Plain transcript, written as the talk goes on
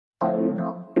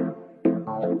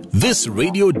This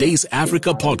Radio Days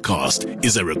Africa podcast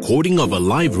is a recording of a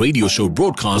live radio show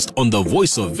broadcast on the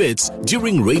Voice of Wits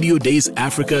during Radio Days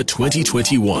Africa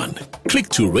 2021. Click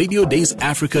to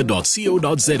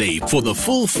radiodaysafrica.co.za for the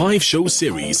full 5-show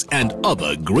series and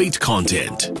other great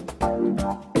content.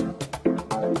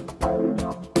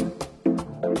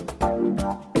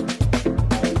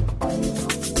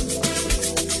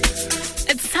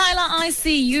 I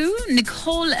See You,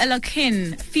 Nicole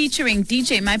Elokin featuring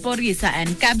DJ Maiporisa and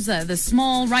Kabza the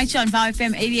Small right here on VOW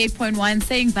FM 88.1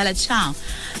 saying Bella Ciao.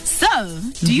 So,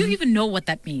 do you even know what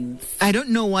that means? I don't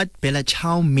know what Bella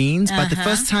Ciao means, but the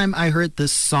first time I heard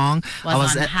this song, I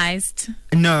was on Heist?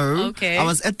 No, okay. I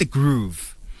was at the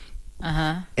Groove.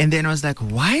 And then I was like,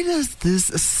 why does this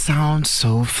sound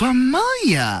so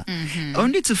familiar?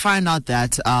 Only to find out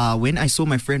that when I saw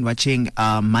my friend watching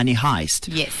Money Heist.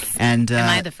 Yes. And am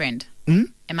I the friend?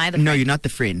 Am I the friend? No, you're not the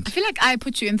friend. I feel like I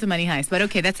put you into Money Heist, but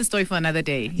okay, that's a story for another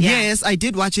day. Yeah. Yes, I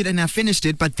did watch it and I finished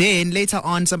it, but then later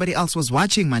on somebody else was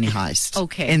watching Money Heist.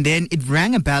 Okay. And then it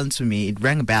rang a bell to me. It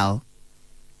rang a bell.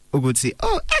 I would say,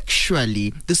 oh,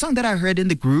 actually, the song that I heard in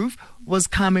the Groove was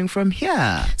coming from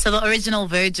here. So the original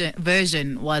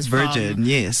version was Virgin,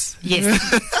 yes. Yes.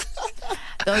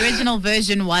 The original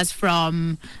version was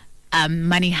from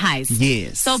Money Heist.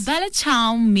 Yes. So Bella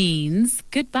Ciao means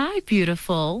goodbye,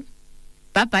 beautiful.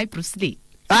 Bye-bye, Bruce Lee.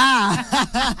 That's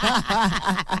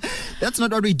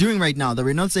not what we're doing right now, though.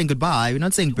 We're not saying goodbye. We're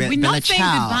not saying Bella Ciao. We're not saying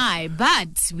goodbye,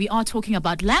 but we are talking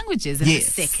about languages in the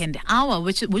second hour,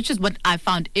 which is what I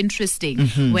found interesting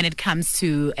when it comes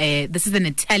to, this is an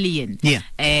Italian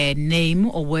name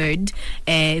or word.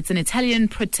 It's an Italian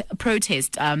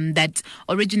protest that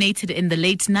originated in the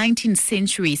late 19th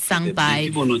century, sung by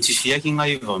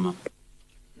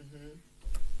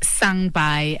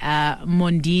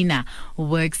Mondina, who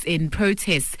works in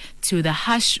protest to the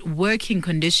harsh working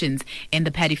conditions in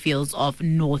the paddy fields of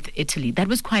North Italy. That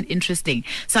was quite interesting.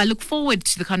 So I look forward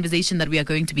to the conversation that we are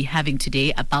going to be having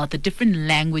today about the different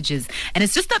languages. And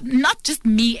it's just that not just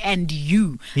me and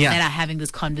you that are having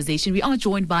this conversation. We are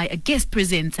joined by a guest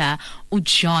presenter,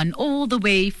 John, all the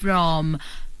way from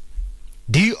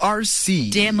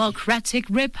DRC, Democratic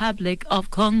Republic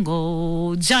of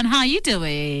Congo. John, how are you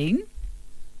doing?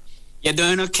 You're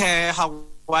doing okay. How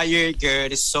are you?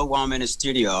 Good. It's so warm in the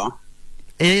studio.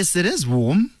 Yes, it is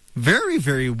warm. Very,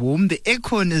 very warm. The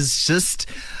aircon is just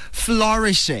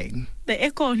flourishing. The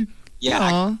aircon?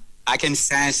 Yeah, I can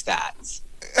sense that.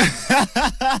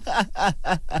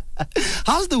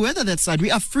 How's the weather that side? We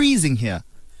are freezing here.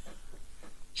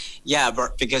 Yeah,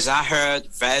 but because I heard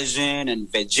virgin and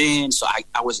virgin, so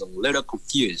I was a little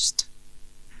confused.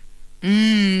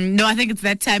 No, I think it's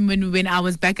that time when I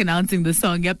was back announcing the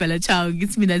song, yeah, Bella Ciao,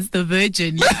 it's me, that's the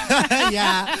virgin.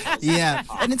 Yeah.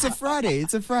 And it's a Friday.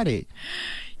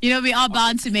 You know, we are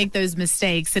bound to make those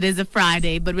mistakes. It is a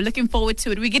Friday, but we're looking forward to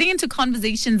it. We're getting into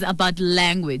conversations about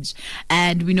language.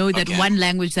 And we know that one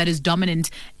language that is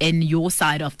dominant in your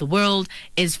side of the world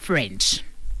is French.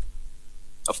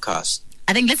 Of course.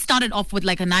 I think let's start it off with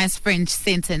like a nice French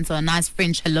sentence or a nice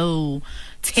French hello.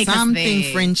 Take something us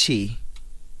there. Frenchy.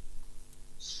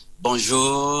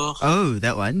 Bonjour. Oh,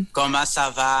 that one. Comment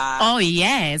ça va? Oh,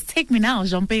 yes. Take me now,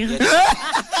 Jean-Pierre.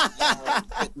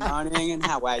 Good morning, and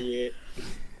how are you?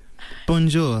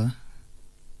 Bonjour.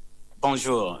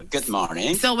 Bonjour. Good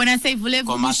morning. So when I say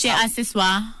voulez-vous coucher à ce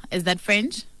soir, is that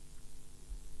French?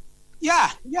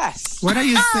 Yeah, yes. What are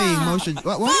you saying, Motion?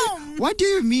 What do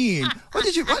you mean? What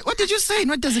did you say and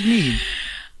what does it mean?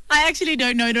 I actually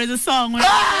don't know. It was a song when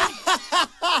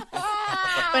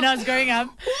I was growing up.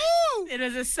 It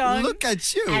was a song. Look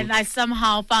at you. And I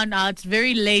somehow found out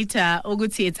very later,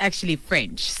 Oguti, it's actually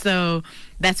French. So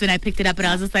that's when I picked it up and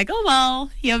I was just like, oh,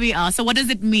 well, here we are. So what does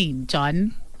it mean,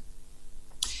 John?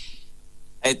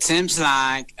 It seems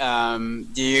like, so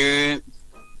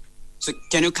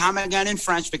can you come again in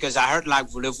French? Because I heard like,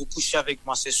 voulez-vous coucher avec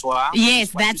moi ce soir?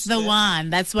 Yes, that's the one.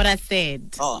 That's what I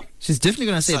said. Oh. She's definitely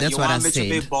going to say that's what I said. So you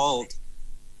want me to be bold?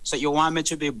 So you want me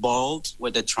to be bold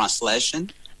with the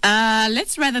translation?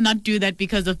 Let's rather not do that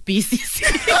because of BCC.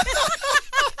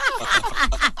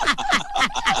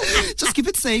 Just keep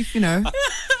it safe, you know.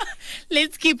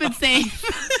 Let's keep it safe.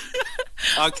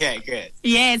 Okay, good.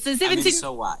 Yeah, so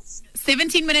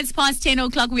 17 minutes past 10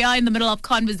 o'clock. We are in the middle of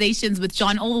conversations with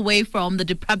John all the way from the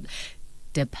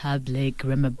Democratic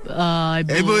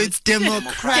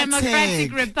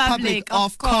Republic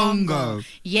of Congo.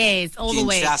 Yes, all the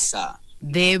way.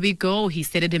 There we go. He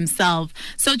said it himself.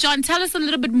 So, John, tell us a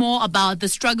little bit more about the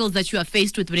struggles that you are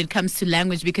faced with when it comes to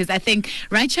language, because I think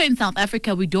right here in South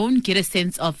Africa, we don't get a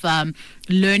sense of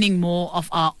learning more of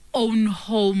our own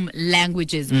home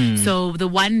languages. So the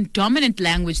one dominant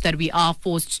language that we are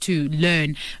forced to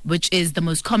learn, which is the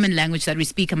most common language that we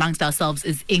speak amongst ourselves,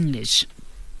 is English.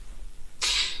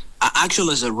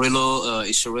 Actually,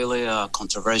 it's a really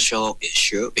controversial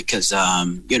issue because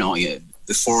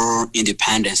before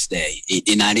Independence Day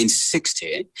in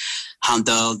 1960,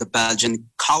 under the Belgian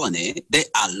colony, they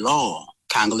allow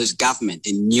Congolese government,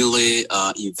 the newly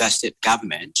invested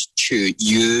government, to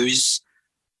use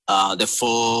the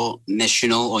four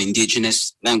national or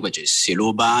indigenous languages: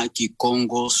 Siluba,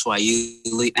 Kikongo,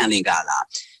 Swahili, and Lingala.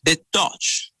 The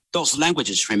Dutch, those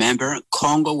languages, remember,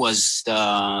 Congo was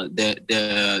the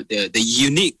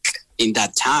unique in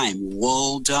that time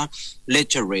world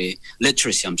literacy.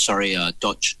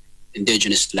 Dutch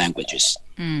indigenous languages.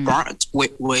 But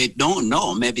we don't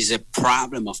know. Maybe it's a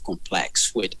problem of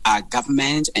complex with our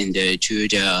government and to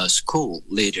the school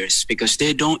leaders because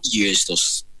they don't use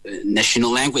those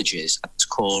national languages at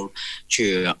school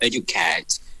to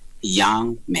educate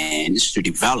young men to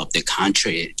develop the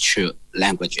country through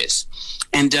languages.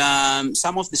 And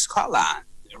some of the scholars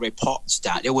reports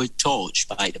that they were told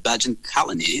by the Belgian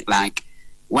colony, like,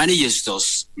 when you use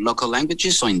those local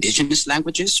languages or indigenous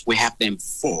languages, we have them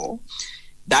four,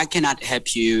 that cannot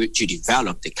help you to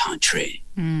develop the country.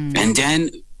 And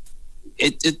then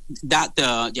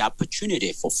the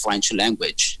opportunity for French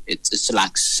language, it's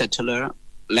like settler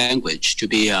language to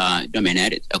be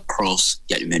dominated across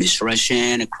the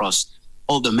administration, across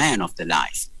all domain of the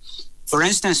life. For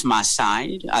instance, my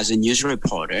side, as a news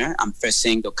reporter, I'm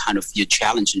facing the kind of huge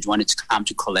challenges when it's come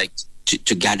to collect,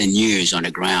 to gather news on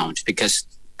the ground, because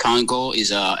Congo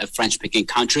is a French-speaking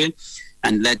country,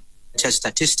 and latest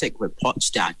statistic reports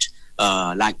that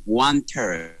like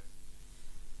 1/3.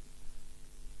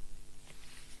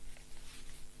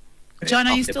 John,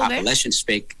 are you of the still there? population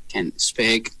can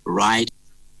speak, write.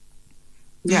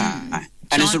 Yeah.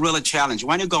 And it's a real challenge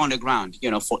when you go on the ground,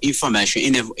 for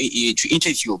information, to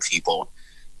interview people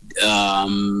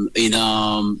in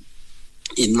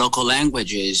local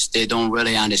languages. They don't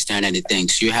really understand anything,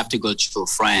 so you have to go to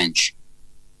French.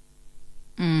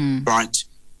 But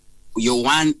you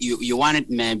wanted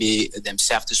maybe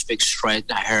themselves to speak straight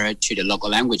ahead to the local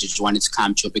languages when it's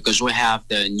come to, because we have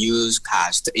the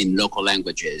newscast in local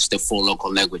languages, the four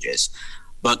local languages.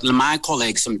 But my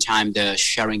colleagues sometimes they're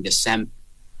sharing the same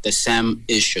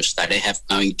issues that they have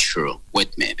going through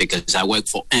with me, because I work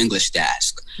for English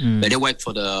desk, but they work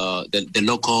for the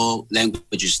local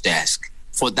languages desk.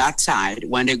 For that side,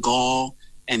 when they go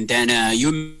and then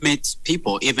you meet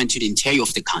people even to the interior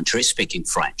of the country speaking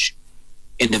French.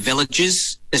 In the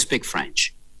villages, they speak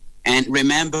French. And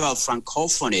remember,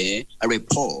 Francophony, a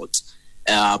report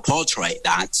portray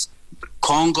that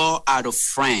Congo out of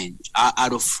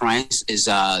France is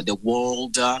the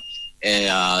world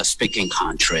speaking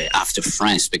country after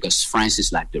France, because France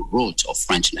is like the root of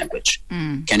French language.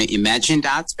 Can you imagine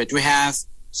that? But we have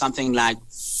something like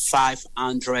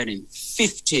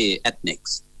 550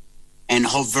 ethnics and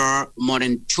over more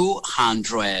than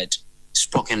 200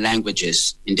 spoken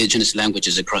languages, indigenous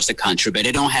languages across the country, but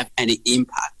they don't have any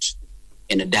impact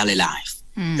in the daily life.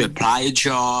 To apply a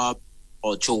job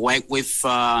or to work with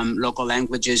local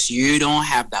languages, you don't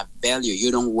have that value.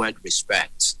 You don't work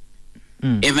respect.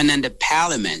 Even in the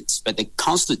parliament, but the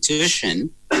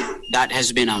constitution that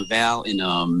has been unveiled in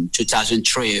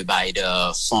 2003 by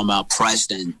the former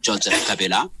president, Joseph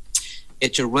Kabila,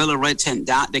 it's really written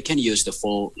that they can use the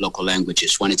four local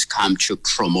languages when it's come to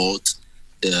promote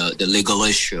the legal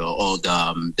issue or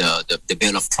the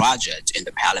bill of project in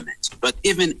the parliament. But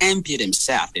even MP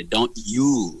themselves, they don't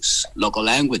use local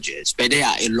languages, but they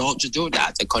are allowed to do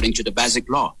that according to the basic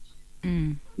law.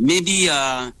 Maybe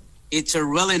it's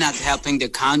really not helping the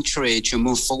country to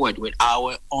move forward with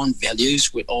our own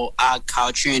values, with all our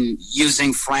culture, and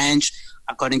using French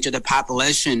according to the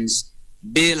populations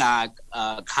be like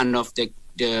kind of the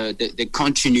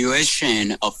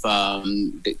continuation of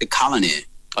the colony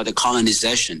or the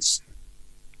colonizations.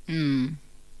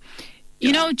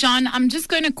 You know, John, I'm just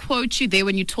going to quote you there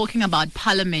when you're talking about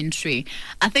parliamentary.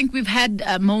 I think we've had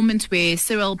a moment where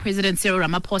President Cyril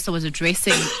Ramaphosa was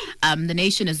addressing the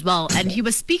nation as well, and he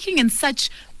was speaking in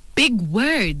such big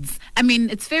words. I mean,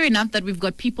 it's fair enough that we've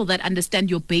got people that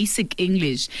understand your basic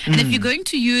English. And if you're going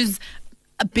to use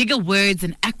bigger words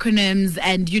and acronyms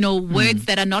and, words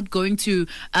that are not going to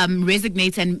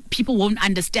resonate and people won't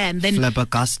understand, then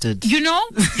flabbergasted. You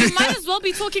might as well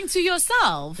be talking to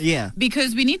yourself. Yeah.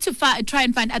 Because we need to try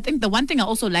and find, I think the one thing I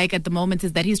also like at the moment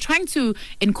is that he's trying to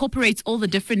incorporate all the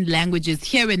different languages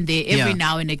here and there every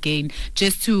now and again,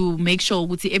 just to make sure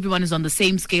everyone is on the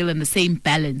same scale and the same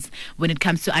balance when it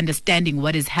comes to understanding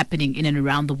what is happening in and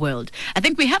around the world. I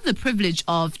think we have the privilege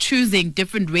of choosing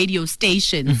different radio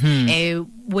stations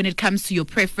when it comes to your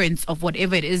preference of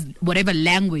whatever it is, whatever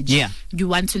language you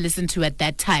want to listen to at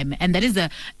that time, and that is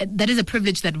a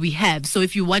privilege that we have. So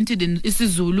if you wanted in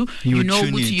isiZulu,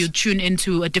 you tune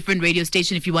into a different radio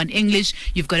station. If you want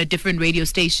English, you've got a different radio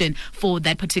station for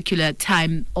that particular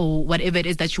time or whatever it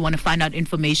is that you want to find out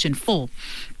information for.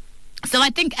 So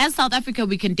I think as South Africa,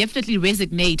 we can definitely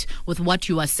resonate with what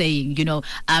you are saying.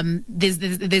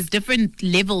 There's different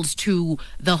levels to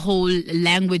the whole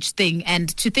language thing, and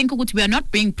to think we are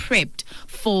not being prepped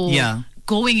for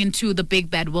going into the big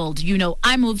bad world.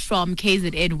 I moved from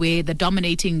KZN where the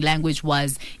dominating language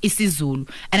was isiZulu,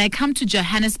 and I come to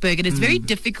Johannesburg, and it's very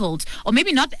difficult, or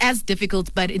maybe not as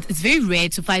difficult, but it's very rare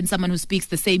to find someone who speaks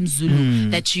the same Zulu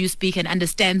that you speak and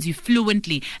understands you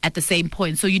fluently at the same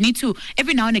point. So you need to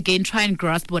every now and again try and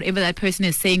grasp whatever that person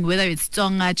is saying, whether it's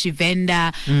Tsonga,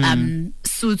 Chivenda,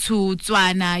 Sotho,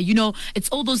 Tswana, it's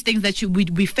all those things that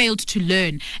we failed to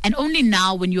learn. And only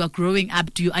now when you are growing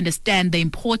up do you understand the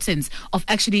importance of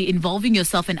actually involving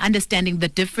yourself and understanding the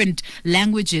different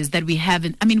languages that we have.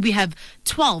 We have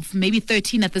 12, maybe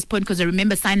 13 at this point, because I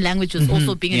remember sign language was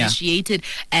also being initiated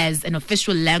as an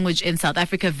official language in South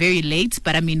Africa very late,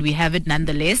 but we have it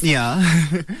nonetheless. Yeah.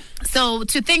 So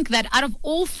to think that out of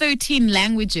all 13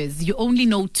 languages, you only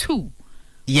know 2.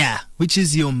 Yeah, which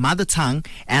is your mother tongue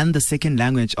and the second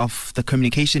language of the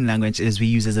communication language as we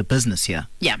use as a business here.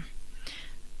 Yeah.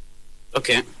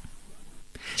 Okay.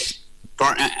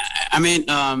 But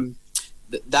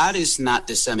that is not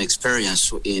the same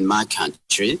experience in my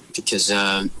country, because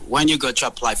when you go to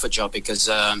apply for a job, because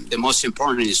the most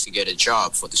important is to get a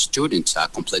job for the students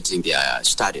completing their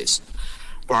studies.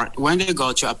 But when they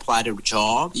go to apply to a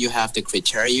job, you have the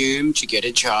criterion to get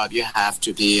a job. You have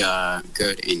to be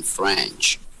good in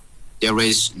French. There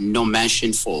is no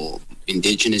mention for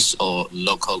indigenous or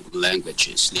local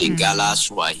languages, Lingala,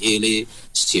 Swahili,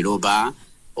 Siluba,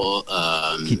 or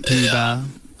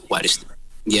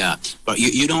but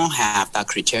you don't have that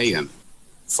criterion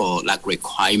for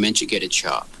requirement to get a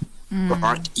job.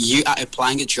 But you are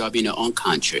applying a job in your own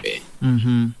country.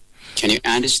 Can you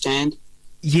understand?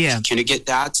 Yeah. Can you get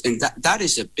that? And that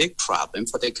is a big problem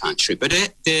for the country. But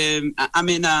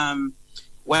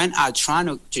when I try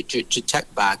to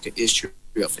take back the history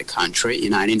of the country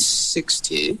in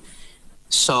 1960,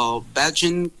 so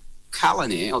Belgian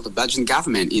colony or the Belgian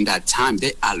government in that time,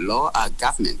 they allow our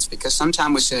government, because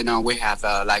sometimes we say, no, we have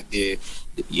the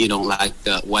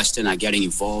Western are getting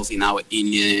involved in our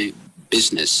Indian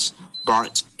business.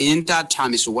 But in that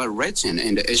time, it's well written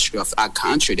in the history of our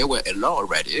country. They were allowed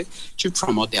already to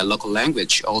promote their local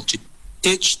language or to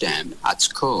teach them at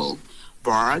school.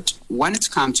 But when it's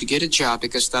come to get a job,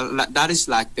 because that is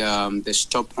the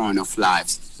stop point of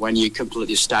life. When you complete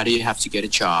your study, you have to get a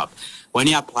job. When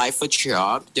you apply for a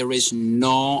job, there is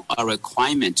no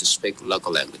requirement to speak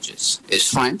local languages.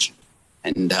 It's French.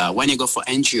 And when you go for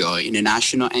NGO,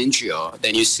 international NGO,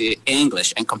 then you see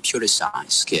English and computer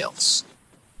science skills.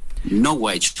 No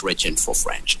wage written for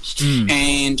French.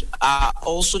 And I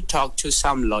also talked to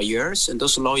some lawyers, and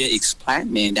those lawyers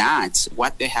explained me that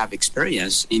what they have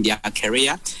experienced in their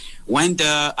career, when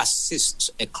they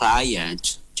assist a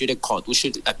client to the court, who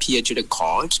should appear to the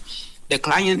court, the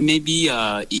client maybe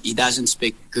he doesn't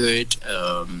speak good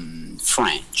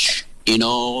French. He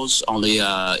knows only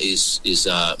is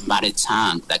mother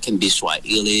tongue that can be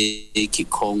Swahili,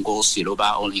 Kikongo,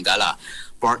 Siluba, or Lingala.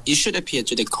 But he should appear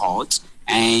to the court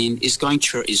and is going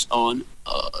through his own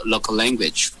local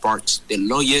language. But the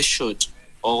lawyer should,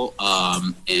 or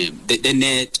they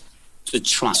need to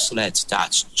translate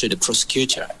that to the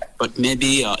prosecutor. But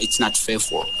maybe it's not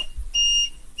faithful.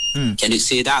 Can you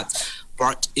see that?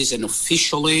 But isn't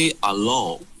officially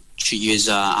allowed to use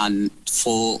a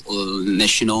full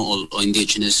national or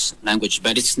indigenous language,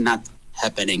 but it's not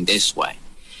happening this way.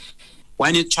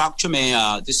 When you talk to me,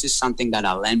 this is something that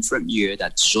I learned from you,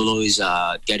 that Zulu is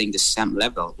getting the same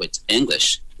level with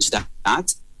English. Is that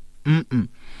for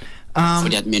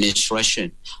the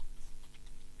administration?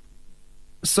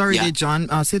 Sorry, there, John.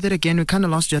 Say that again. We kind of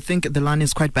lost you. I think the line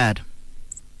is quite bad.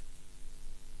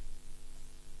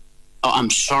 Oh,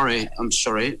 I'm sorry,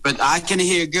 but I can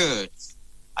hear good.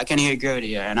 I can hear good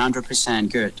here, and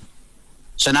 100% good.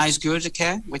 So now it's good,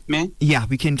 okay, with me? Yeah,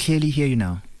 we can clearly hear you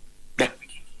now.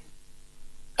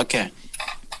 Okay.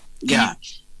 Yeah.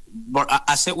 But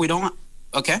I said we don't...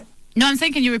 Okay? No, I'm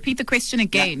saying, can you repeat the question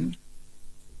again?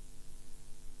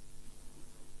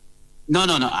 No.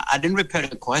 I didn't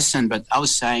repeat the question, but I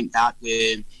was saying that,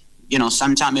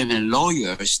 sometimes even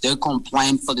lawyers, they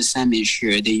complain for the same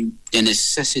issue, the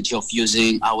necessity of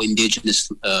using our indigenous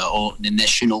or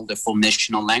the full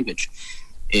national language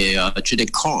to the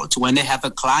court. When they have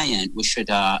a client, we should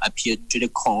appear to the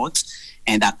court,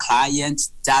 and that client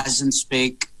doesn't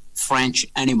speak French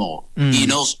anymore. He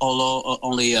knows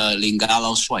only Lingala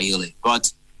or Swahili.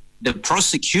 But the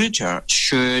prosecutor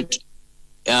should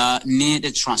need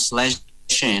a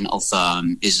translation of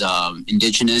his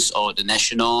indigenous or the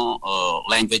national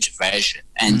language version.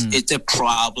 And it's a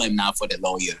problem now for the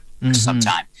lawyer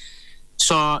sometimes.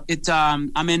 So it's a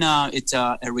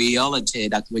reality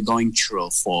that we're going through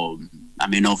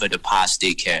over the past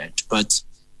decade. But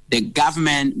the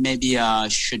government maybe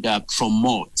should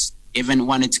promote, even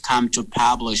when it comes to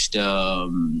publish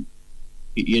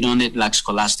you don't need like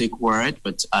scholastic word,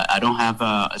 but I don't have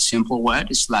a simple word.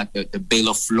 It's like the bill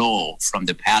of law from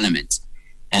the parliament.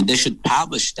 And they should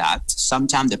publish that.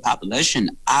 Sometimes the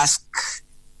population ask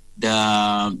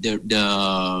the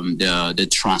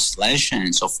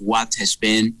translations of what has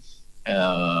been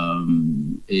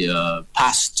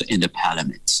passed in the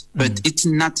parliament. But it's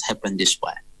not happened this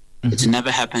way. It's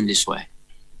never happened this way.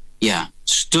 Yeah.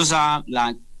 Those are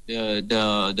like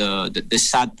the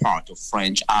sad part of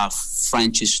French.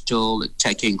 French is still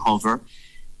taking over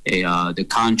the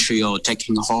country, or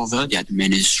taking over the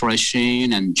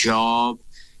administration and job,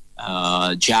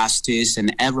 justice,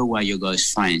 and everywhere you go is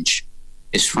French.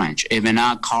 It's French. Even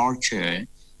our culture,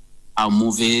 our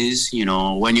movies,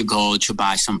 when you go to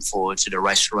buy some food to the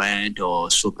restaurant or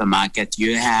supermarket,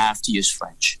 you have to use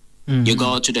French. You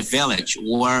go to the village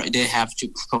where they have to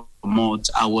promote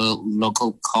our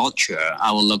local culture,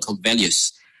 our local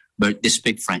values, but they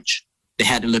speak French. They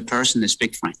had a person that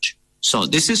speak French. So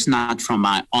this is not from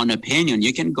my own opinion.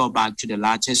 You can go back to the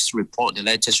latest report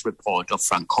of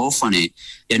Francophonie.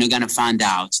 Then you're going to find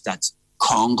out that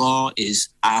Congo is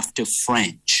after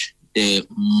French, the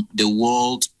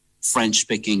world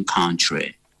French-speaking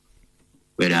country.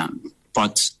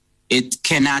 But it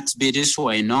cannot be this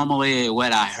way. Normally,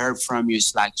 what I heard from you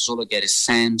is like Zulu get the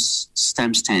same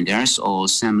standards or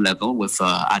same level with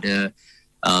other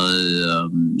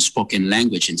spoken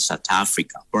language in South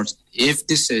Africa. But if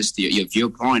this is your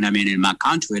viewpoint, in my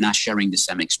country, we're not sharing the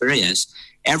same experience.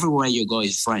 Everywhere you go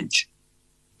is French.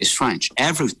 It's French.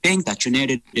 Everything that you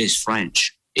needed is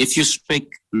French. If you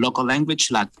speak local language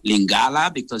like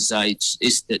Lingala, because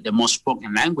it's the most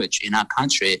spoken language in our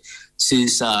country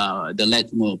since the late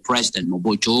President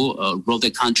Mobutu ruled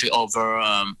the country over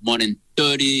more than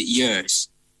 30 years,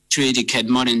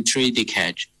 more than 3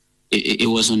 decades. It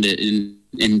was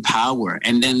in power.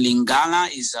 And then Lingala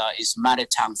is mother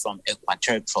tongue from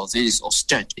Equateur province or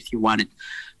state, if you want it.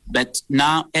 But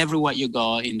now everywhere you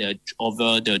go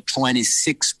over the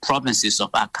 26 provinces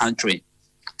of our country,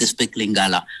 they speak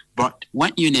Lingala. But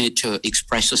when you need to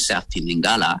express yourself in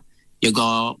Lingala, you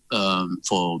go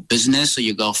for business, or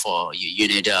you go for, you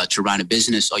need to run a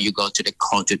business, or you go to the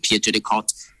court, to appear to the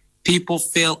court. People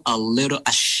feel a little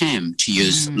ashamed to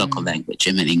use local language,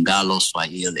 Lingala,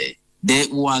 Swahili. They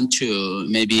want to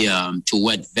maybe to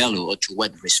word value or to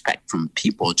word respect from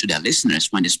people to their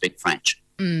listeners when they speak French.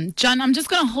 John, I'm just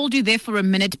going to hold you there for a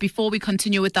minute before we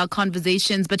continue with our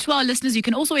conversations. But to our listeners, you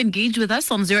can also engage with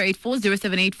us on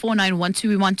 084-078-4912.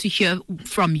 We want to hear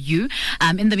from you.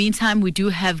 In the meantime, we do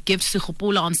have Gift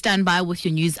Sekgopola on standby with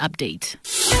your news update.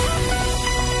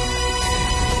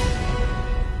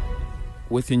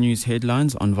 With your news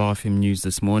headlines on VOW News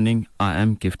this morning, I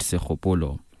am Gift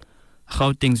Sekgopola.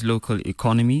 Gauteng's local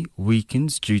economy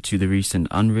weakens due to the recent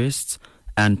unrests,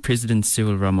 and President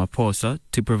Cyril Ramaphosa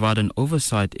to provide an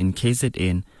oversight in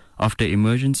KZN after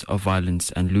emergence of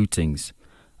violence and lootings.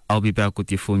 I'll be back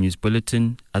with your full news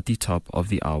bulletin at the top of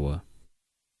the hour.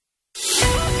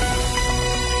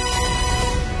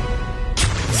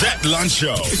 That Lunch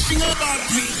Show.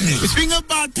 It's being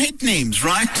about pet names,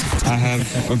 right? I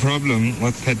have a problem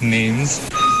with pet names.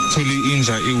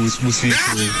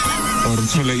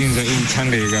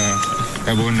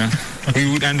 We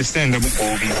would understand that.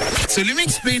 So let me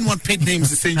explain what pet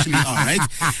names essentially are, right?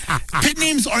 Pet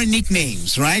names are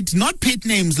nicknames, right? Not pet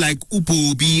names like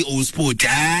Upobi or Sport.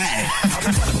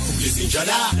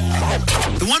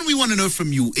 The one we want to know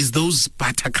from you is those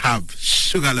buttercup,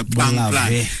 sugar la bang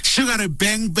bang, sugar la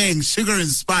bang bang, sugar and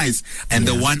spice. And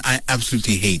the one I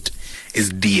absolutely hate is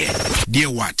dear.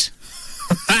 Dear what?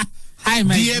 Hi,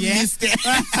 my dear Mr.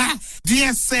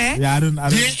 Dear sir. Yeah, I don't.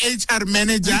 Dear HR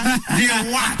manager.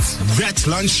 Dear what? That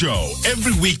Lunch Show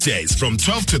every weekdays from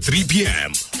 12 to 3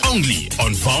 p.m. only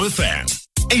on VOW FM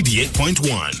 88.1.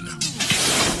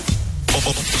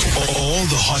 All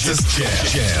the hottest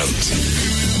jams.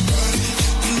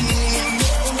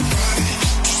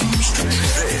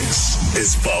 This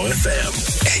is VOW FM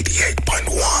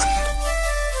 88.1.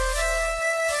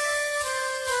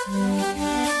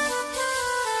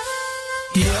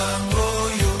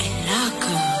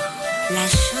 La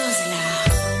chose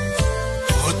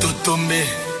là. Ototombe.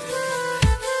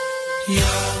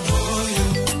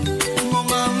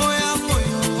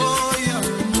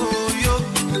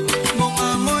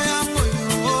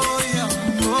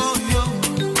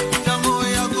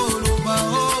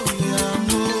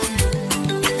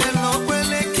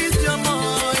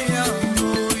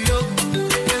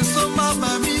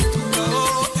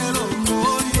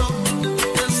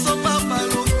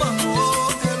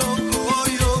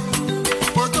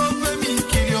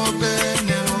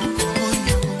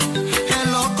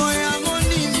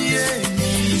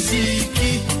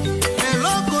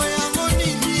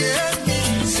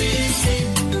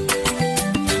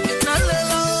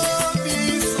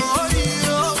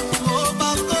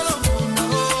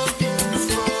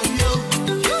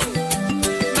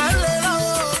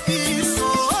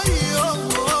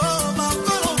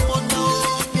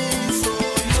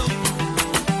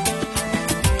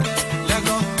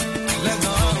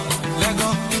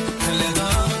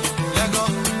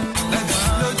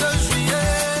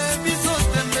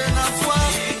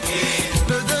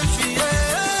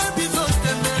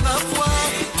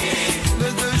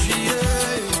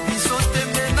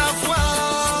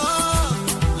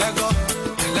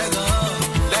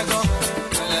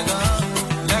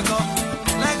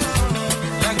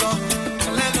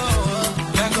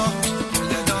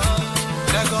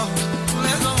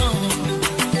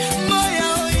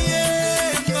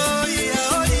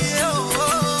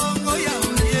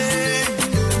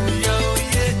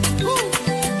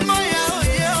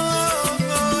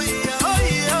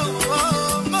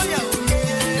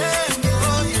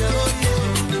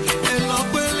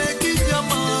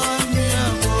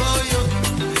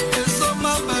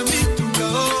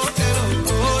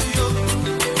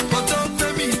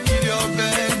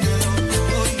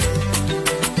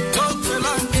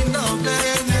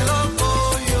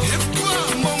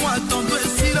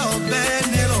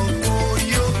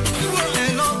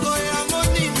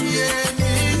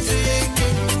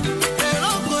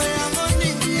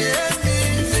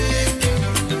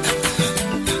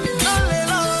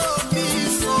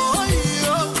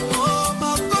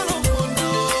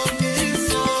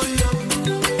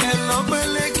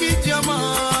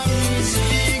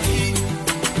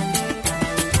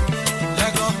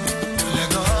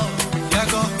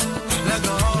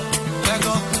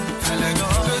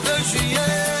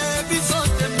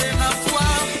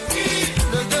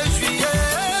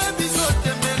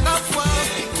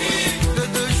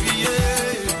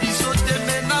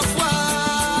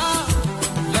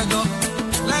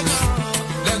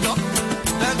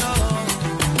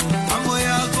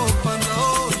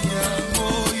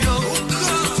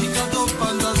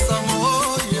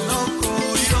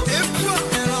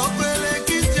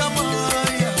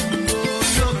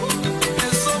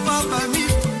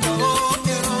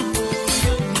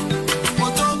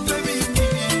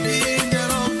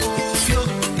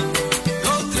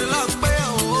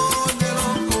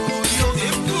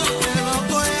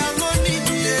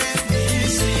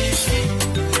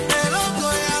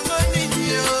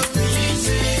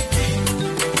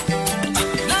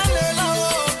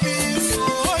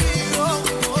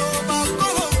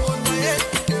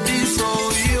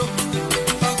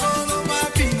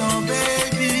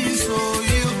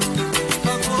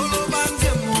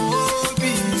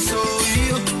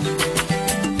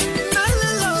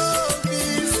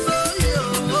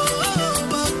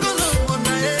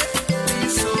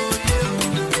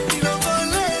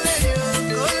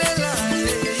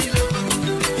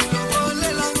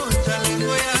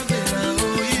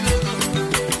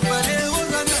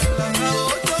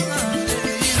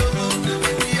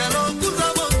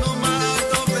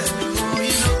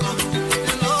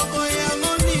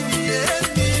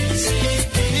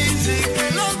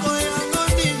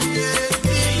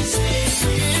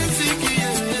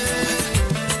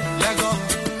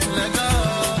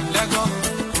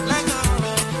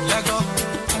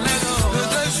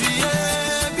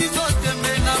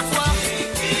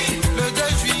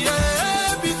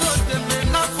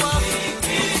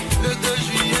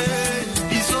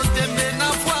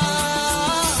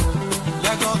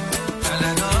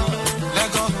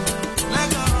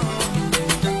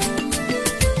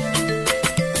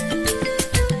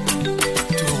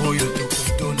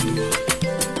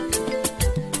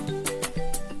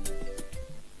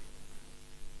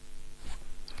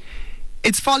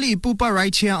 It's Folly Ipupa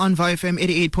right here on VOW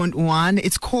 88.1.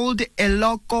 It's called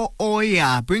Eloko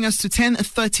Oya. Bring us to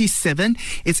 10:37.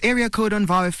 It's area code on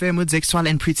VOW with Zexwal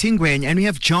and Pritingwen. And we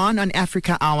have John on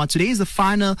Africa Hour. Today is the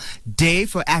final day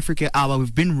for Africa Hour.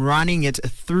 We've been running it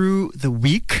through the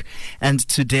week. And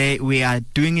today we are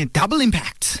doing a double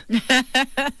impact.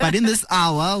 But in this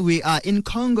hour, we are in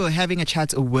Congo having a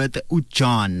chat with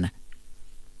John.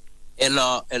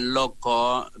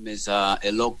 Eloko is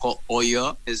Eloko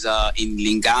Oyo is in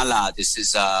Lingala. This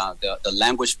is the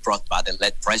language brought by the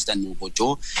late President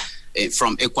Mobutu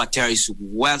from Equateur. Is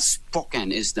well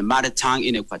spoken. Is the mother tongue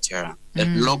in Equateur.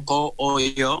 Eloko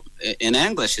Oyo in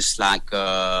English is like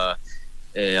that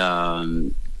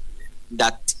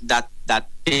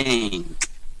thing.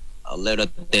 A little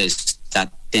this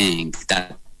that thing.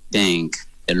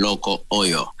 The local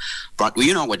oil. But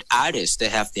with artists, they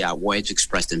have their way to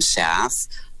express themselves.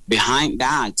 Behind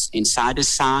that, inside the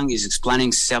song is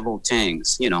explaining several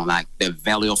things, like the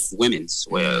value of women's,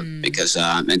 because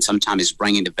and sometimes it's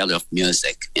bringing the value of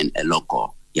music in a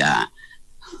local. Yeah.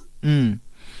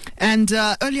 And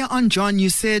earlier on, John, you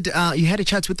said you had a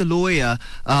chat with the lawyer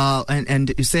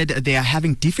and you said they are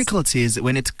having difficulties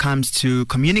when it comes to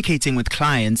communicating with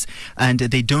clients and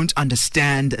they don't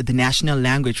understand the national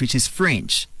language, which is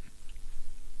French.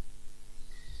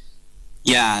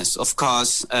 Yes, of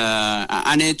course.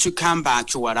 I need to come back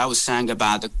to what I was saying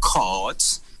about the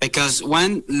courts. Because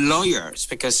some lawyers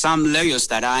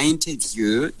that I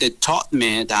interviewed, they taught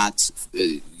me that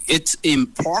it's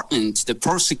important the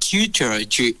prosecutor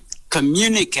to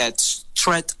communicate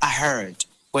straight ahead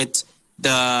with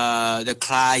the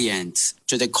client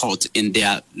to the court in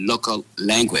their local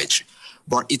language.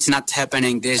 But it's not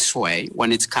happening this way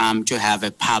when it comes to have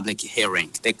a public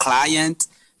hearing. The client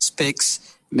speaks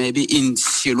maybe in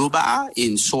Shiluba,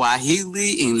 in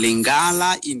Swahili, in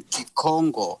Lingala, in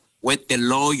Kikongo with the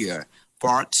lawyer.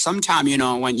 But sometimes,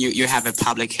 when you have a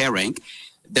public hearing,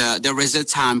 there is a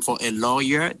time for a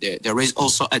lawyer. There is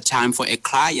also a time for a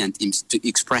client to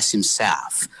express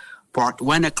himself. But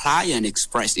when a client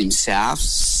expresses himself,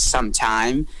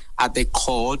 sometime at the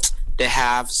court, they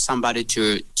have somebody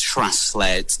to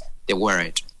translate the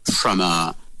word from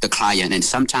the client. And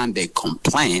sometimes they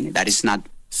complain that it's not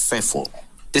faithful.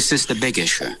 This is the big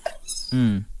issue.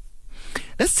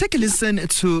 Let's take a listen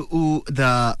to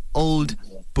the old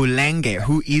Bulenge,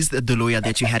 who is the lawyer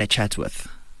that you had a chat with.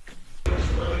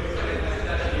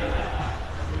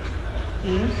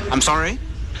 Yes. I'm sorry?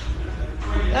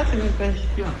 That's a good question.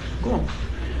 Yeah, go.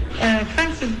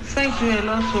 Thank you a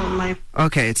lot for my...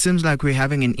 Okay, it seems like we're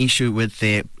having an issue with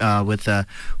that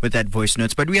voice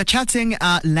notes, but we are chatting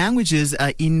languages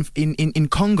in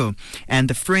Congo, and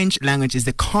the French language is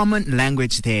the common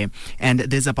language there, and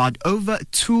there's about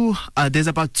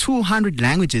 200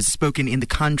 languages spoken in the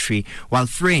country, while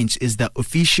French is the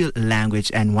official language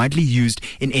and widely used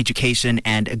in education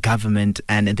and government.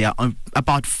 And there are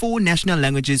about 4 national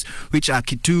languages, which are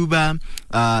Kituba,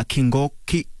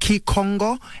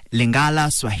 Kikongo, Lingala,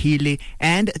 Swahili,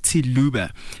 and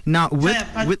Tiluba. Now,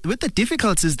 with the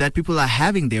difficulties that people are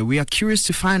having there, we are curious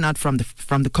to find out from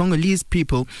the Congolese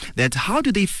people that how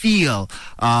do they feel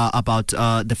about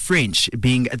the French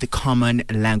being the common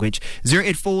language.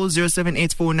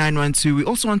 084-078-4912. We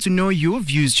also want to know your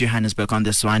views, Johannesburg, on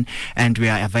this one, and we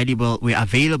are available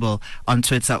on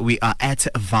Twitter. We are at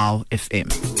VOW FM.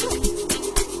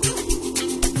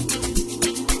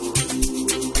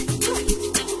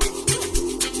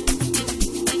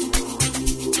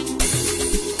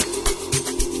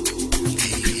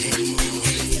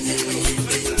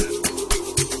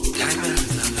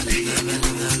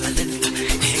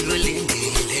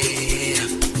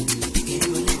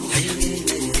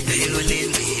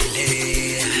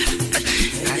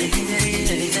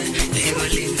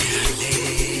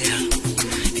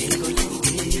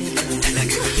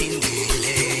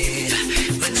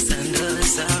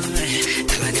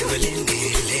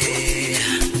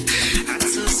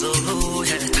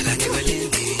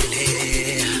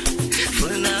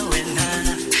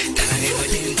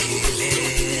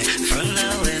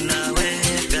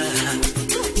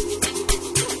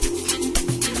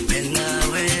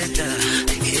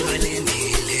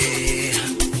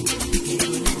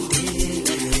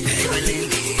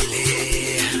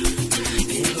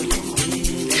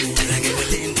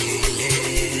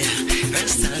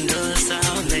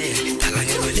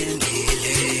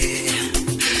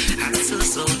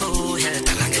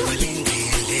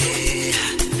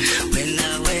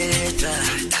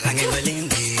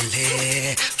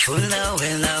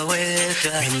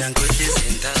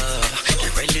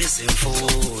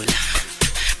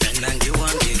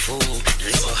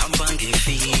 Mina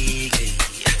ngifike,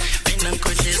 mina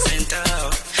ngikhohlisa entaba.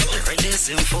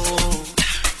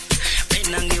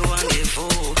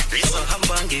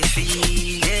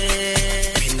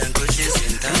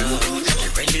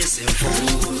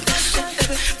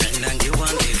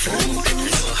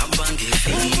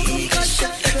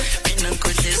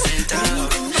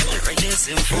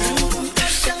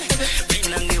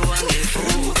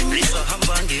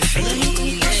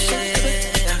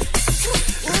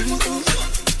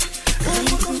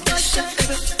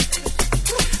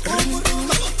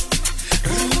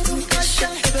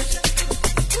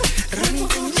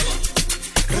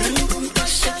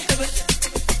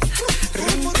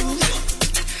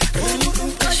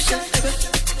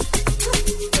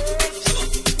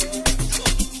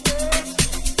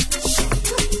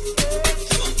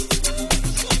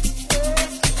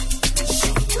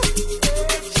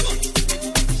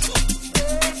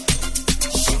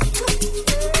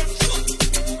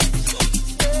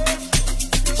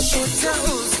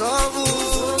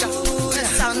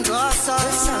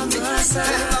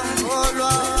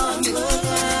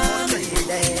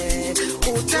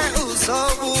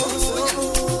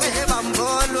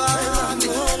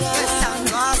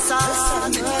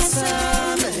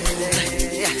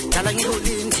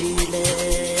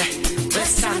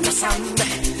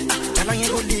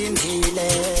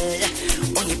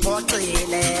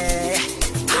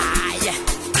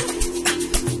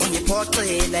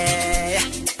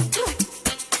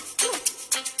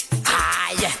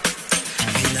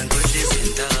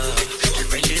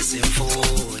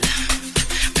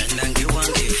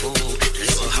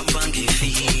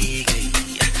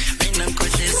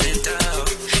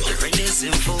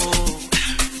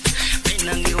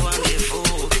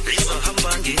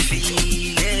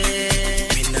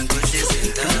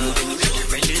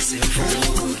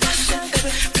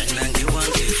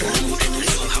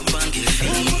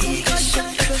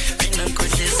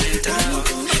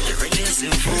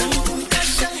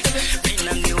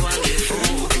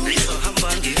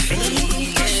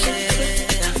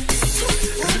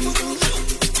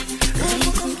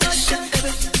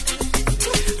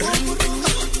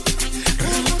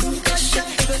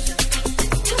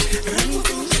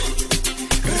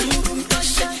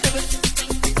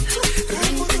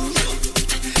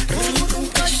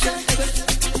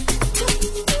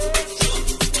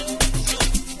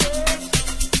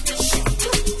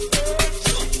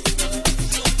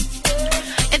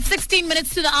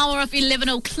 To the hour of 11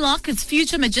 o'clock. It's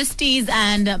Future Majesties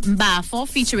and Mbafo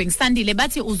featuring Sandy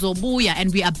Lebati Uzobuya,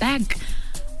 and we are back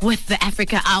with the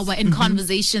Africa Hour in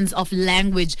conversations of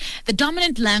language. The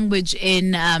dominant language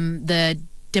in the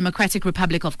Democratic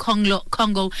Republic of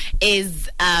Congo is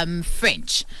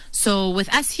French. So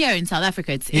with us here in South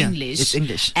Africa, it's English. It's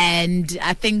English. And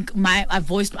I think I've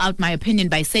voiced out my opinion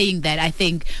by saying that I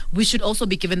think we should also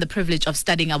be given the privilege of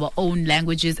studying our own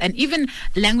languages and even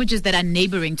languages that are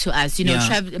neighboring to us. You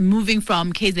know, moving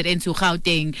from KZN to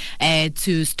Gauteng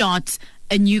to start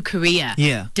a new career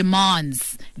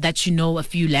demands that you know a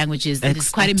few languages. And it's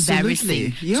quite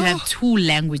embarrassing to have 2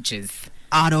 languages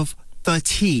out of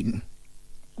 13.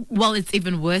 Well, it's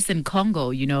even worse in Congo,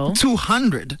 you know.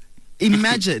 200.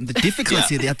 Imagine the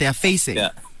difficulty that they are facing.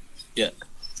 Yeah.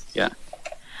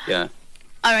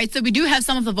 All right, so we do have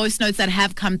some of the voice notes that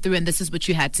have come through, and this is what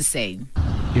you had to say.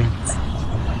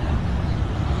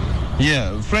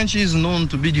 Yeah, French is known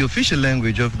to be the official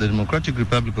language of the Democratic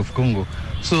Republic of Congo.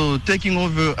 So taking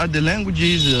over other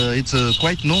languages, it's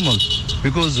quite normal,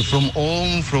 because from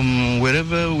home, from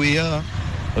wherever we are,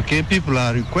 okay, people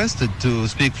are requested to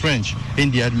speak French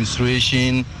in the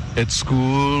administration, at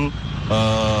school,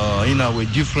 in our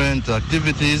different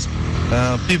activities.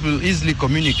 People easily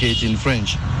communicate in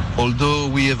French. Although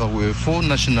we have our 4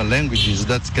 national languages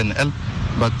that can help,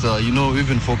 but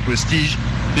even for prestige,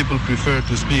 people prefer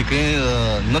to speak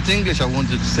not English, I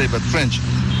wanted to say, but French.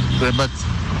 But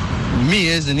me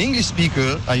as an English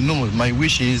speaker, I know my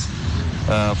wish is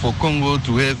for Congo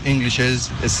to have English as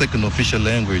a second official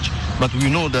language. But we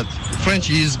know that French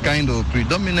is kind of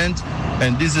predominant,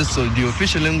 and this is the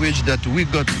official language that we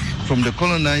got from the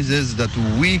colonizers that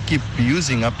we keep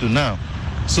using up to now.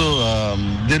 So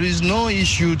there is no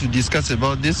issue to discuss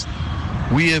about this.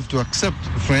 We have to accept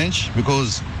French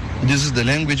because this is the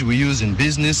language we use in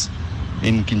business,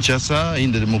 in Kinshasa,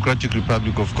 in the Democratic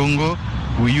Republic of Congo.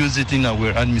 We use it in our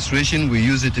administration, we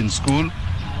use it in school.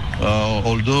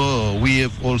 Although we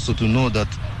have also to know that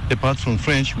apart from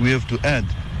French, we have to add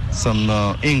some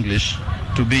English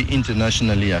to be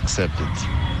internationally accepted.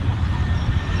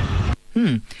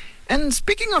 And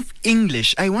speaking of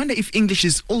English, I wonder if English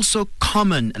is also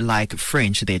common like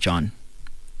French there, John.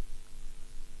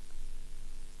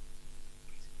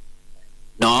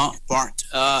 No, but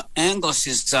English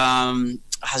is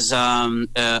has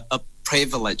a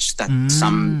privilege that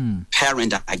some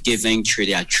parents are giving to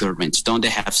their children. Don't they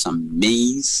have some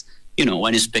means? You know,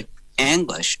 when you speak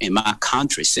English in my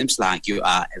country, seems like you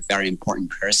are a very important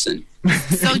person.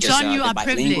 So, John, you are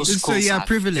privileged. So you are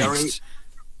privileged.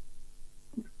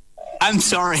 I'm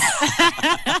sorry.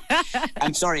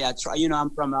 I'm sorry. I try. You know, I'm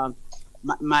from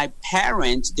my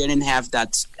parents didn't have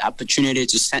that opportunity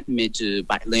to send me to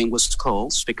bilingual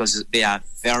schools because they are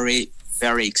very,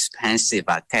 very expensive,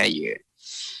 I tell you.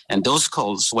 And those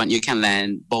schools, when you can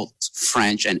learn both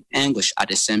French and English at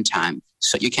the same time,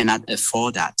 so you cannot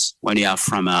afford that when you are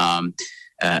from a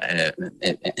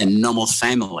normal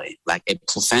family, like a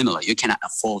poor family, you cannot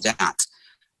afford that.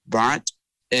 But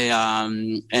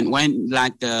and when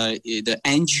like the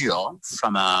NGO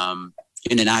from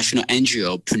international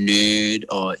NGO, PNUD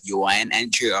or UN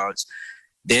NGOs,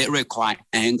 they require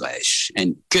English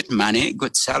and good money,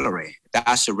 good salary.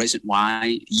 That's the reason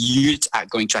why youth are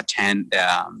going to attend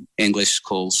English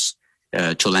schools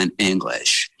to learn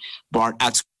English. But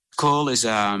at school is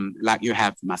like you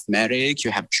have mathematics,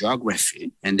 you have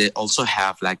geography, and they also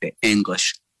have like the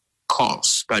English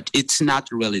course. But it's not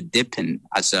really deepened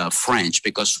as French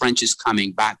because French is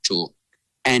coming back to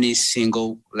any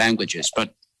single languages.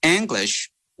 But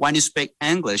English, when you speak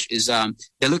English is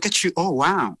they look at you, oh,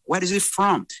 wow, where is it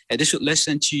from? And they should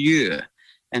listen to you.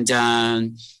 And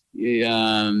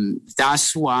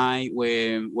that's why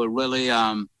we're really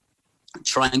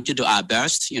trying to do our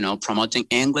best, promoting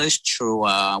English through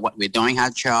what we're doing our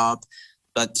job.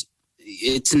 But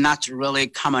it's not really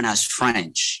common as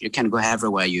French. You can go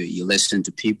everywhere. You listen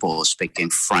to people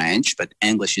speaking French, but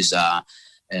English is a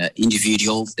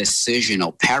individual decision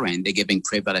or parent. They're giving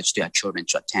privilege to their children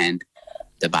to attend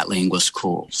the bilingual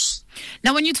schools.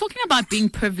 Now, when you're talking about being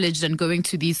privileged and going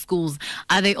to these schools,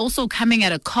 are they also coming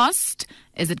at a cost?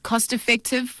 Is it cost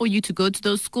effective for you to go to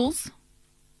those schools?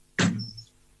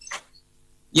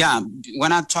 Yeah,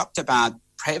 when I talked about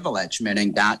privilege,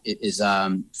 meaning that it is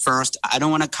first, I don't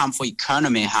want to come for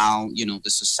economy, how the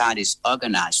society is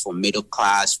organized for middle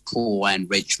class, poor, and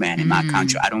rich men in my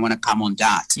country. I don't want to come on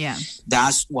that. Yeah,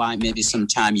 that's why maybe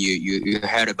sometime you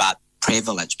heard about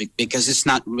privilege, because it's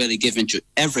not really given to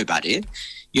everybody.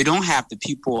 You don't have the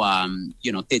people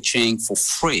teaching for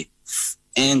free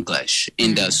English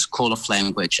in the school of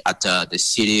language at the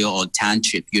city or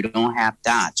township. You don't have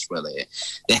that really.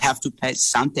 They have to pay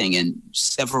something, and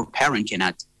several parents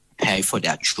cannot pay for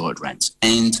their children.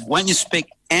 And when you speak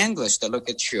English, they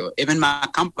look at you. Even my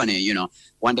company,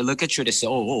 when they look at you, they say,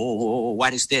 oh,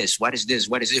 what is this? What is this?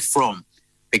 What is it from?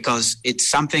 Because it's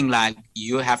something like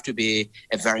you have to be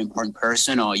a very important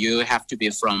person, or you have to be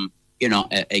from,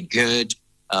 a good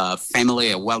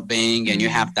family, a well-being, and you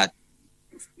have that,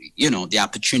 the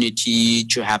opportunity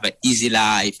to have an easy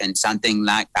life and something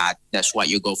like that. That's why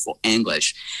you go for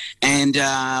English. And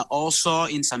also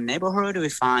in some neighborhood, we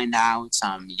find out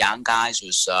some young guys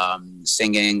who's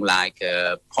singing like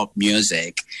pop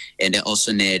music, and they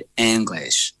also need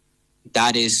English.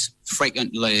 That is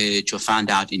frequently to find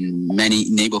out in many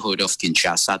neighborhoods of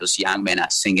Kinshasa. Those young men are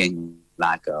singing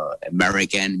like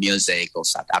American music or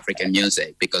South African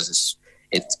music because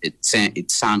it's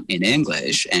sung in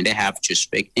English, and they have to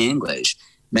speak English,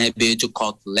 maybe to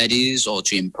court ladies or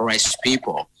to impress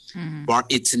people. But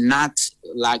it's not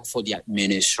like for the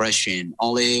administration,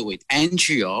 only with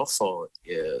NGO for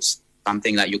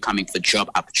something like you're coming for job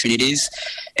opportunities.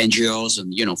 NGOs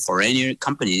and, foreign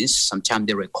companies, sometimes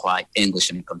they require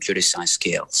English and computer science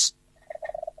skills.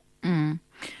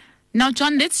 Now,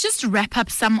 John, let's just wrap up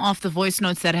some of the voice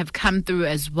notes that have come through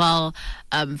as well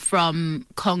from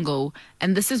Congo.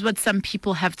 And this is what some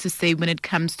people have to say when it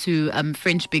comes to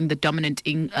French being the dominant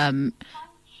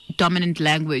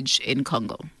language in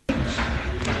Congo.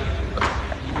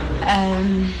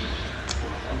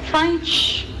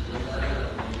 French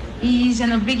is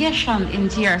an obligation in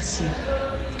DRC.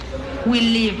 We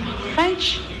live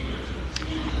French.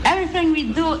 Everything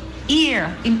we do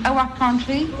here in our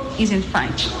country is in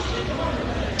French.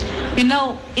 In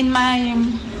my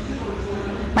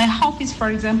office, for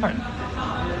example,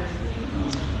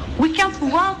 we can't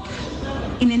work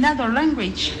in another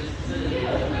language.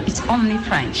 It's only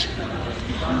French.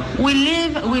 We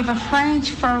live with a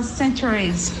French for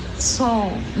centuries,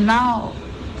 so now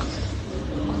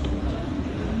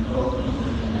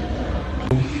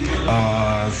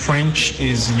French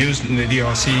is used in the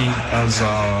DRC as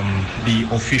the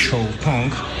official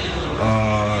tongue.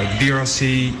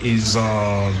 DRC is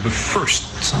the first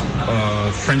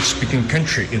French-speaking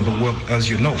country in the world, as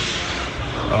you know.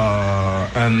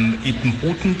 And its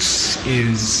importance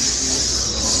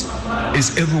is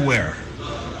everywhere,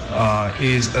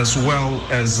 is as well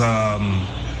as a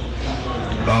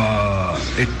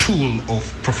tool of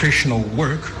professional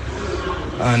work,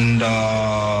 and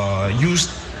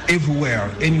used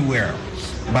everywhere, anywhere.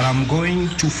 But I'm going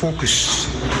to focus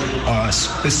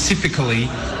specifically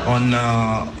on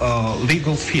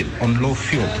legal field, on law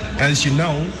field. As you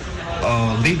know,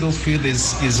 legal field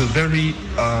is a very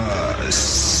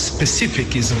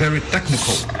specific, is very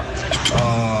technical.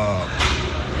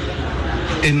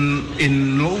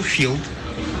 In law field,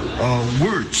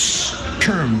 words,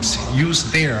 terms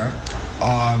used there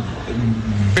are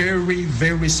very,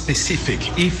 very specific.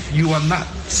 If you are not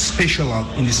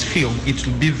specialized in this field, it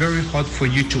will be very hard for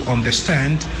you to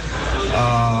understand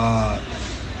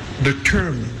the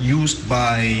term used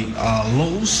by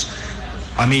laws.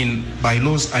 I mean, by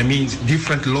laws, I mean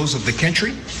different laws of the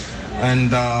country, and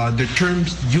the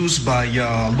terms used by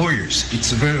lawyers.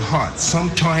 It's very hard.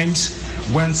 Sometimes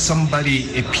when somebody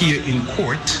appears in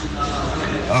court,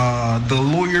 the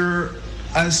lawyer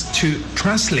has to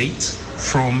translate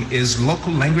from his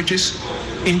local languages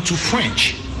into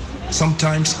French.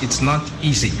 Sometimes it's not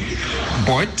easy,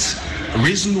 but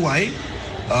reason why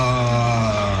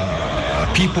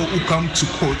people who come to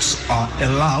courts are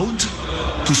allowed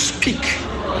to speak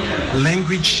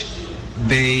language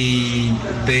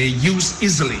they use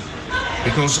easily.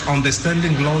 because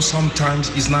understanding law sometimes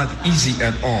is not easy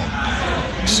at all.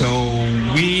 So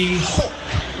we hope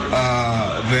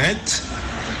that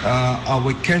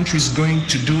our country is going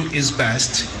to do its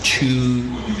best to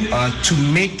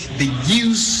make the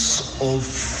use of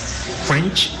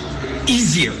French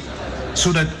easier,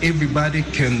 so that everybody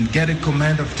can get a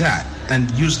command of that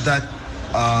and use that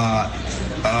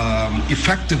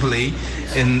effectively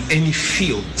in any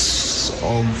fields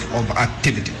of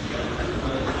activity.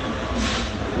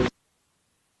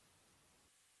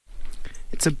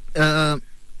 It's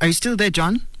are you still there,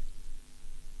 John?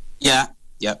 Yeah.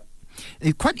 Yep.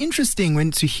 It's quite interesting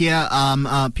when to hear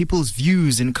people's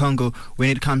views in Congo when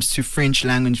it comes to French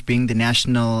language being the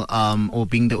national or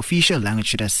being the official language,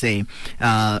 should I say,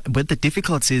 but the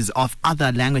difficulties of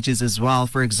other languages as well.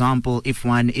 For example, if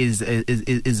one is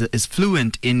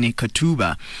fluent in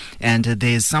Katuba and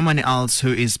there's someone else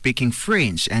who is speaking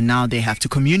French, and now they have to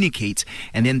communicate,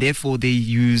 and then therefore they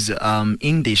use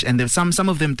English, and there's some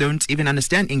of them don't even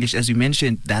understand English, as you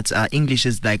mentioned that English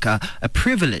is like a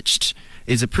privilege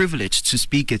to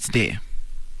speak it there.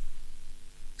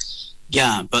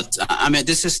 Yeah, but I mean,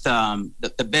 this is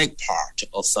the big part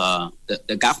of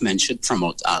the government should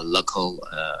promote local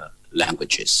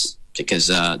languages, because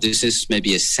this is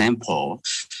maybe a sample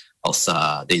of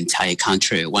the entire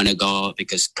country. When I go,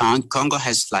 because Congo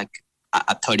has, like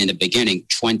I told in the beginning,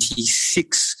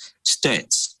 26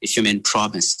 states, if you mean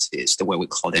provinces, the way we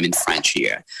call them in French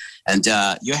here. And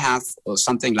you have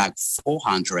something like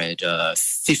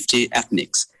 450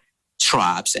 ethnic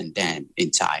tribes, and then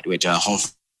inside with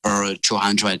over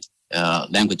 200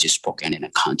 languages spoken in a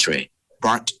country.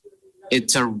 But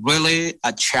it's really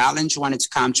a challenge when it's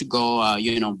come to go,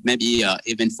 maybe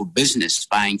even for business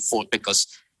buying food, because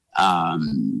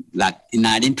like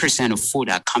 19% of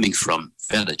food are coming from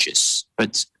villages.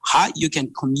 But how you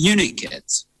can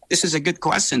communicate? This is a good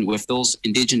question with those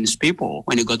indigenous people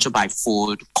when you go to buy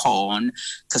food, corn,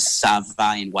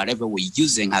 cassava, and whatever we're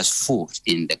using as food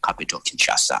in the capital,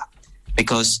 Kinshasa.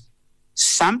 Because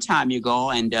sometimes you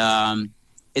go and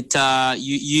it's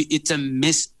a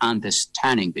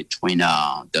misunderstanding between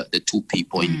the two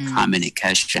people in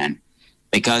communication,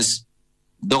 because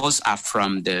those are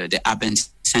from the urban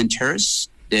centers.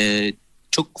 They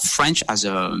took French as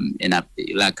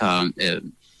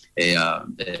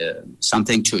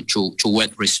something to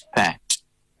with respect,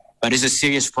 but it's a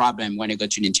serious problem when you go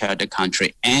to the interior of the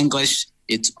country. English,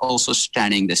 it's also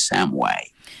standing the same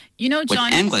way. You know, John,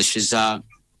 but English is yeah.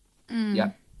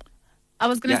 I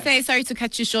was going to say, sorry to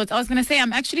cut you short. I was going to say,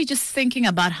 I'm actually just thinking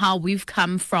about how we've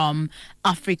come from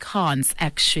Afrikaans,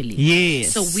 actually.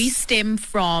 Yes. So we stem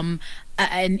from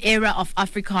an era of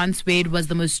Afrikaans where it was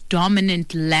the most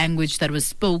dominant language that was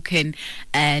spoken,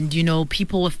 and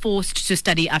people were forced to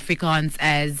study Afrikaans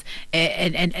as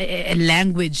a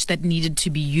language that needed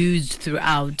to be used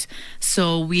throughout.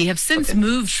 So we have since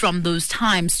moved from those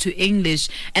times to English,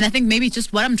 and I think maybe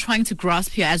just what I'm trying to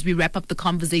grasp here as we wrap up the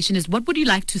conversation is, what would you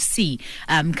like to see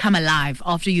come alive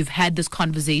after you've had this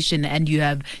conversation and you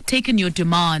have taken your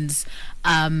demands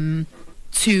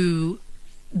to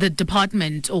the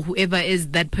department or whoever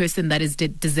is that person that is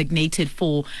designated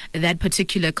for that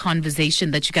particular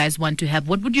conversation that you guys want to have?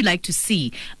 What would you like to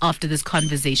see after this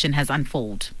conversation has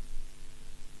unfolded?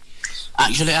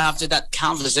 Actually, after that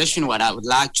conversation, what I would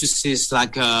like to see is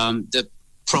like the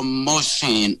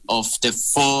promotion of the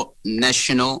 4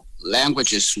 national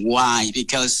languages. Why?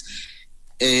 Because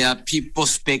people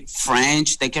speak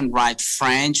French, they can write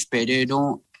French, but they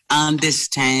don't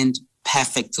understand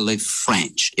perfectly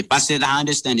French. If I said I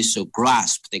understand is to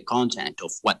grasp the content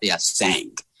of what they are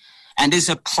saying. And there's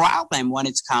a problem when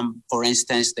it's come, for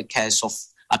instance, the case of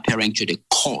appearing to the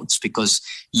courts, because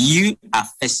you are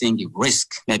facing the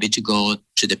risk maybe to go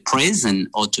to the prison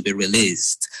or to be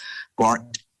released.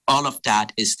 But all of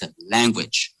that is the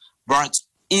language. But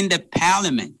in the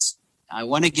parliament, I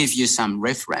want to give you some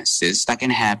references that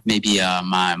can have maybe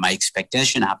my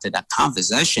expectation after that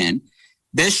conversation.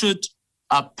 They should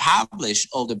publish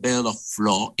all the bill of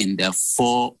law in the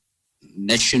 4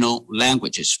 national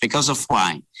languages. Because of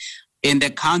why? In the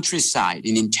countryside,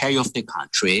 in the interior of the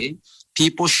country,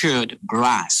 people should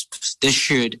grasp, they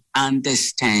should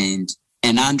understand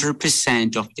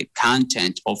 100% of the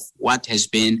content of what has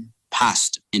been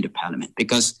passed in the parliament,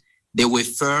 because they will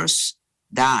first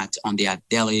that on their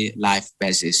daily life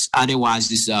basis.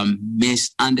 Otherwise, it's a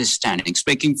misunderstanding.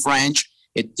 Speaking French,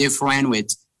 it's different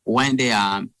with when they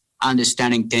are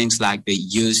understanding things like they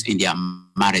use in their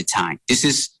maritime. This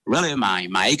is really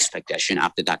my expectation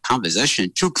after that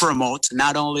conversation, to promote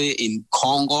not only in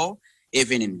Congo,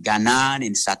 even in Ghana,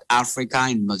 in South Africa,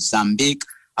 in Mozambique,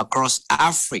 across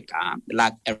Africa,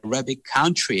 like Arabic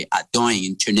country are doing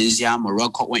in Tunisia,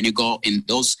 Morocco. When you go in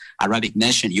those Arabic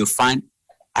nations, you find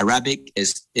Arabic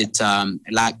is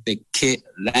like the key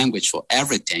language for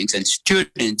everything, and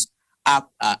students are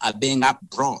being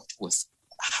brought with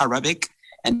Arabic,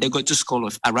 and they go to school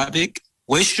with Arabic.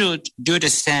 We should do the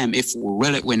same if we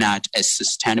really want a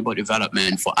sustainable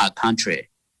development for our country.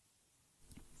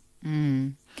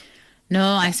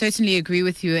 No, I certainly agree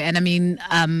with you. And I mean,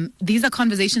 these are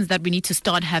conversations that we need to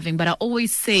start having. But I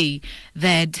always say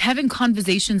that having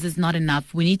conversations is not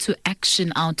enough. We need to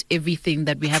action out everything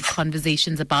that we have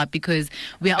conversations about, because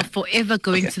we are forever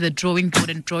going to the drawing board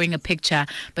and drawing a picture,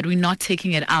 but we're not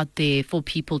taking it out there for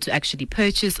people to actually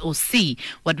purchase or see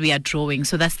what we are drawing.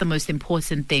 So that's the most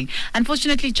important thing.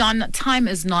 Unfortunately, John, time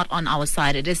is not on our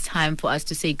side. It is time for us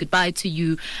to say goodbye to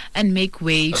you and make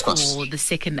way for the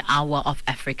second hour of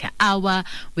Africa Hour,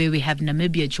 where we have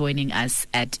Namibia joining us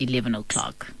at 11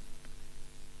 o'clock.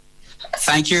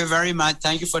 Thank you very much.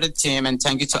 Thank you for the team, and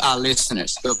thank you to our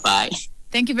listeners. Goodbye.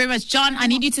 Thank you very much. John, I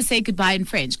need you to say goodbye in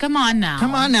French. Come on now.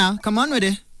 Come on with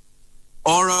it.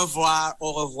 Au revoir,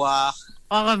 au revoir.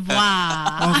 Au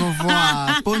revoir. Au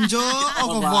revoir. Bonjour,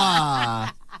 au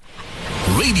revoir.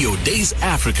 Radio Days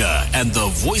Africa and the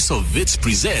Voice of Wits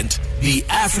present the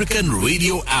African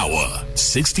Radio Hour.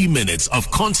 60 minutes of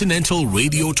continental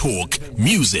radio talk,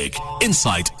 music,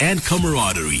 insight, and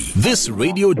camaraderie. This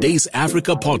Radio Days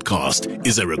Africa podcast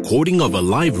is a recording of a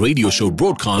live radio show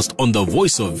broadcast on the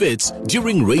Voice of Wits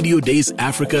during Radio Days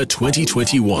Africa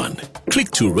 2021. Click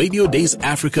to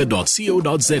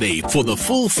radiodaysafrica.co.za for the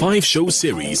full 5-show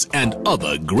series and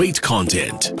other great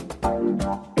content.